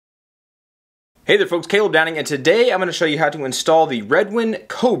Hey there folks, Caleb Downing, and today I'm going to show you how to install the REDWIN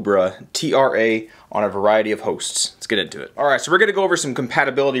Cobra TRA on a variety of hosts. Let's get into it. Alright, so we're going to go over some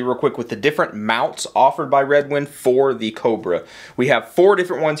compatibility real quick with the different mounts offered by REDWIN for the Cobra. We have 4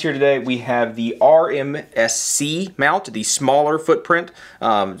 different ones here today. We have the RMSc mount, the smaller footprint,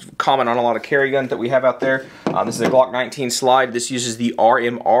 common on a lot of carry guns that we have out there. This is a Glock 19 slide. This uses the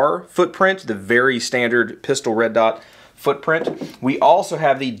RMR footprint, the very standard pistol red dot footprint. We also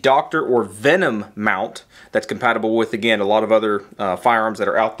have the Doctor or Venom mount that's compatible with, again, a lot of other firearms that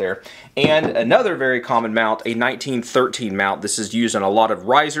are out there. And another very common mount, a 1913 mount. This is used on a lot of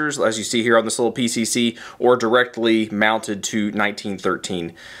risers, as you see here on this little PCC, or directly mounted to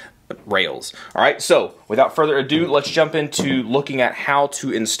 1913 rails. Alright, so without further ado, let's jump into looking at how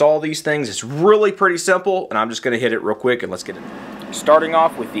to install these things. It's really pretty simple, and I'm just going to hit it real quick and let's get it. Starting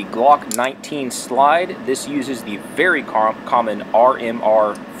off with the Glock 19 slide, this uses the very common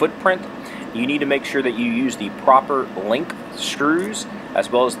RMR footprint. You need to make sure that you use the proper length screws as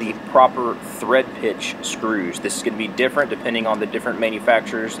well as the proper thread pitch screws. This is going to be different depending on the different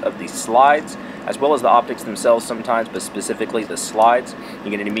manufacturers of the slides, as well as the optics themselves sometimes, but specifically the slides.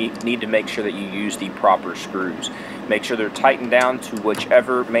 You're going to need to make sure that you use the proper screws. Make sure they're tightened down to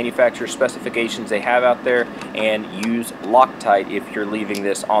whichever manufacturer specifications they have out there, and use Loctite if you're leaving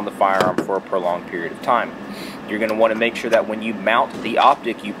this on the firearm for a prolonged period of time. You're going to want to make sure that when you mount the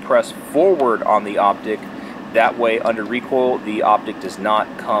optic, you press forward on the optic. That way, under recoil, the optic does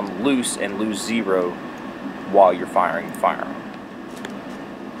not come loose and lose zero while you're firing the firearm.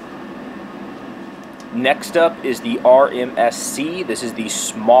 Next up is the RMSc. This is the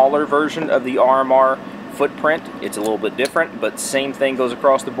smaller version of the RMR footprint. It's a little bit different, but same thing goes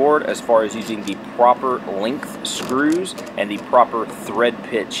across the board as far as using the proper length screws and the proper thread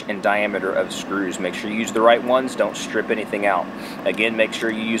pitch and diameter of screws. Make sure you use the right ones, don't strip anything out. Again, make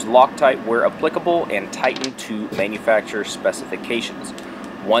sure you use Loctite where applicable and tighten to manufacturer specifications.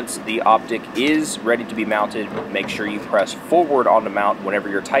 Once the optic is ready to be mounted, make sure you press forward on the mount whenever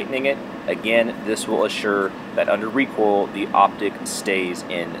you're tightening it. Again, this will assure that under recoil, the optic stays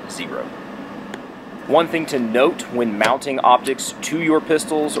in zero. One thing to note when mounting optics to your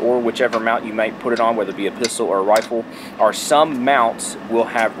pistols, or whichever mount you might put it on, whether it be a pistol or a rifle, are some mounts will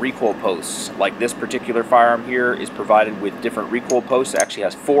have recoil posts. Like this particular firearm here is provided with different recoil posts. It actually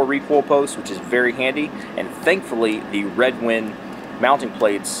has 4 recoil posts, which is very handy, and thankfully the REDWIN mounting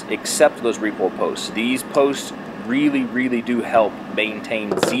plates accept those recoil posts. These posts really do help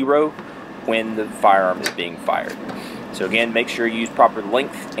maintain zero when the firearm is being fired. So again, make sure you use proper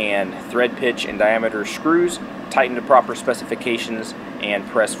length and thread pitch and diameter screws, tighten to proper specifications, and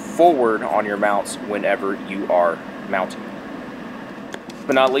press forward on your mounts whenever you are mounting.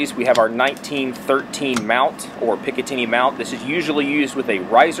 But not least, we have our 1913 mount, or Picatinny mount. This is usually used with a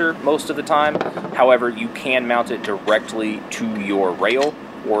riser most of the time. However, you can mount it directly to your rail,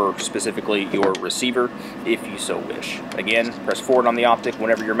 or specifically your receiver, if you so wish. Again, press forward on the optic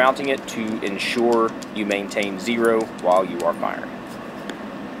whenever you're mounting it to ensure you maintain zero while you are firing.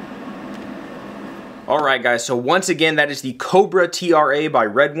 Alright guys, so once again, that is the Cobra TRA by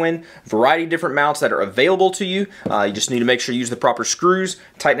REDWIN. Variety of different mounts that are available to you. You just need to make sure you use the proper screws,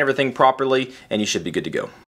 tighten everything properly, and you should be good to go.